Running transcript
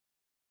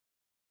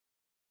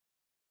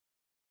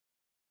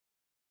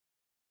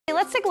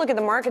let's take a look at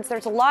the markets.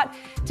 There's a lot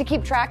to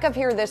keep track of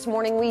here this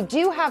morning. We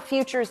do have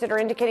futures that are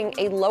indicating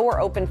a lower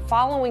open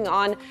following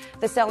on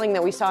the selling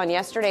that we saw in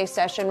yesterday's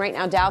session. Right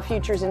now, Dow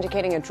futures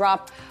indicating a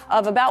drop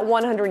of about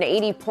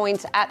 180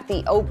 points at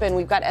the open.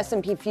 We've got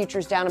S&P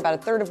futures down about a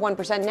third of 1%.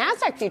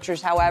 NASDAQ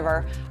futures,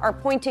 however, are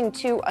pointing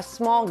to a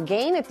small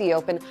gain at the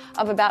open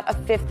of about a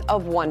fifth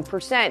of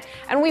 1%.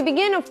 And we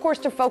begin, of course,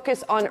 to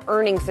focus on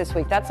earnings this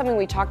week. That's something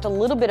we talked a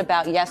little bit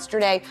about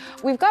yesterday.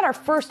 We've got our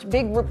first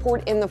big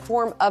report in the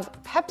form of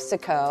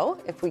PepsiCo,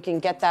 if we can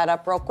get that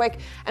up real quick.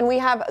 And we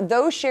have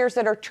those shares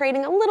that are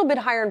trading a little bit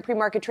higher in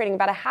pre-market, trading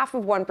about a half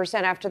of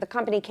 1% after the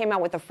company came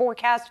out with a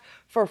forecast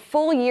for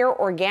full year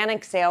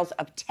organic sales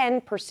of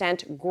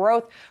 10%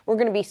 growth. We're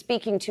going to be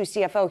speaking to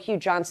CFO Hugh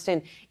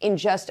Johnston in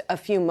just a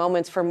few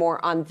moments for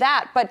more on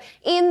that. But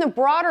in the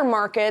broader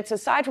markets,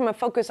 aside from a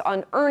focus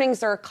on earnings,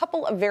 there are a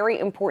couple of very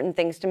important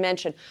things to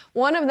mention.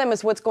 One of them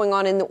is what's going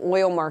on in the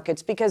oil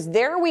markets, because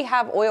there we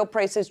have oil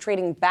prices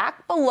trading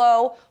back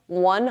below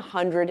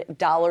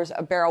 $100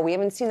 a barrel. We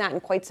haven't seen that in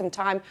quite some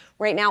time.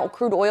 Right now,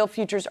 crude oil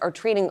futures are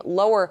trading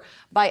lower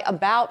by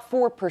about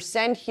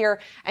 4% here.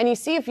 And you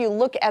see, if you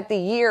look at the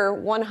year,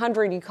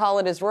 100, you call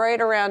it, is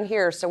right around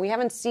here. So we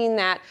haven't seen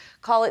that,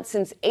 call it,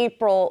 since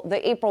April,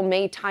 the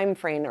April-May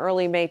timeframe,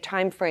 early May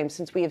timeframe,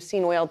 since we have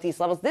seen oil at these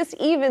levels. This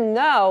even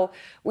though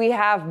we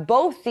have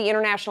both the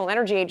International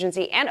Energy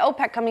Agency and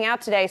OPEC coming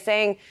out today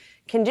saying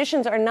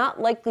conditions are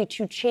not likely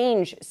to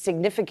change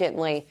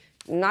significantly,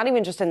 not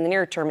even just in the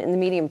near term, in the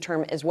medium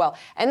term as well.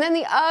 And then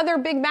the other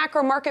big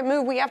macro market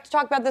move we have to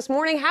talk about this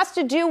morning has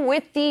to do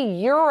with the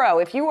euro.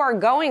 If you are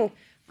going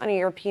on a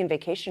European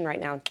vacation right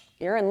now,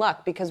 you're in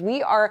luck, because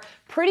we are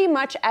pretty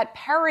much at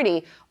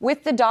parity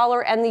with the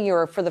dollar and the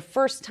euro for the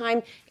first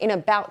time in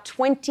about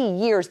 20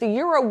 years. The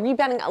euro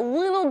rebounding a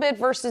little bit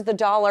versus the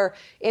dollar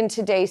in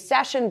today's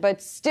session,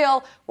 but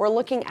still we're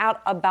looking at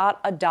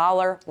about $1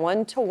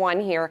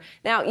 1-to-1 here.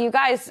 Now, you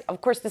guys, of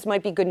course, this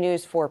might be good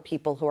news for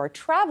people who are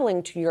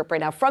traveling to Europe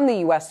right now from the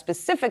U.S.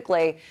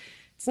 specifically.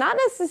 It's not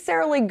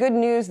necessarily good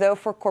news, though,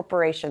 for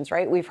corporations,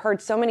 right? We've heard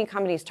so many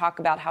companies talk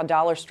about how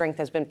dollar strength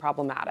has been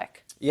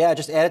problematic. Yeah,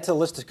 just added to the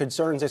list of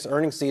concerns this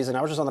earnings season.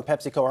 I was just on the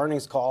PepsiCo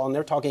earnings call, and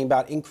they're talking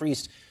about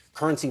increased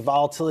currency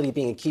volatility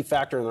being a key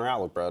factor in their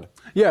outlook, Brad.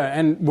 Yeah,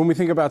 and when we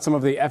think about some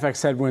of the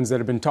FX headwinds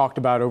that have been talked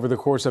about over the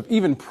course of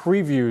even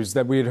previews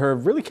that we had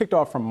heard, really kicked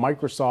off from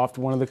Microsoft,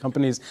 one of the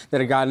companies that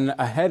had gotten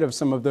ahead of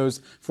some of those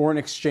foreign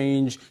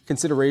exchange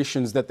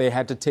considerations that they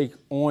had to take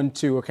on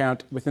to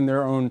account within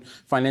their own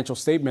financial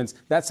statements.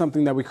 That's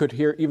something that we could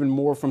hear even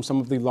more from some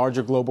of the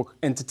larger global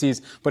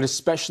entities, but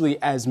especially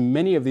as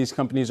many of these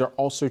companies are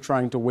also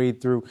trying to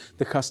wade through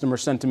the customer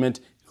sentiment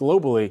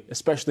globally,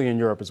 especially in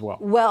Europe as well.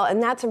 Well,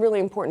 and that's a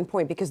really important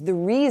point, because the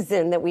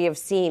reason that we have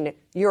seen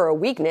euro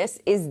weakness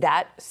is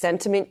that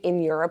sentiment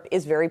in Europe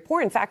is very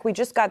poor. In fact, we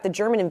just got the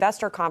German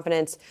investor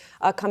confidence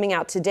coming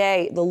out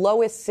today, the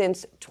lowest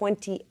since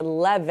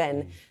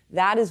 2011.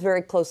 That is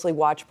very closely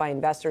watched by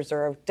investors.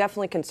 They're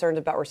definitely concerned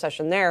about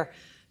recession there,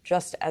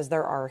 just as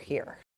there are here.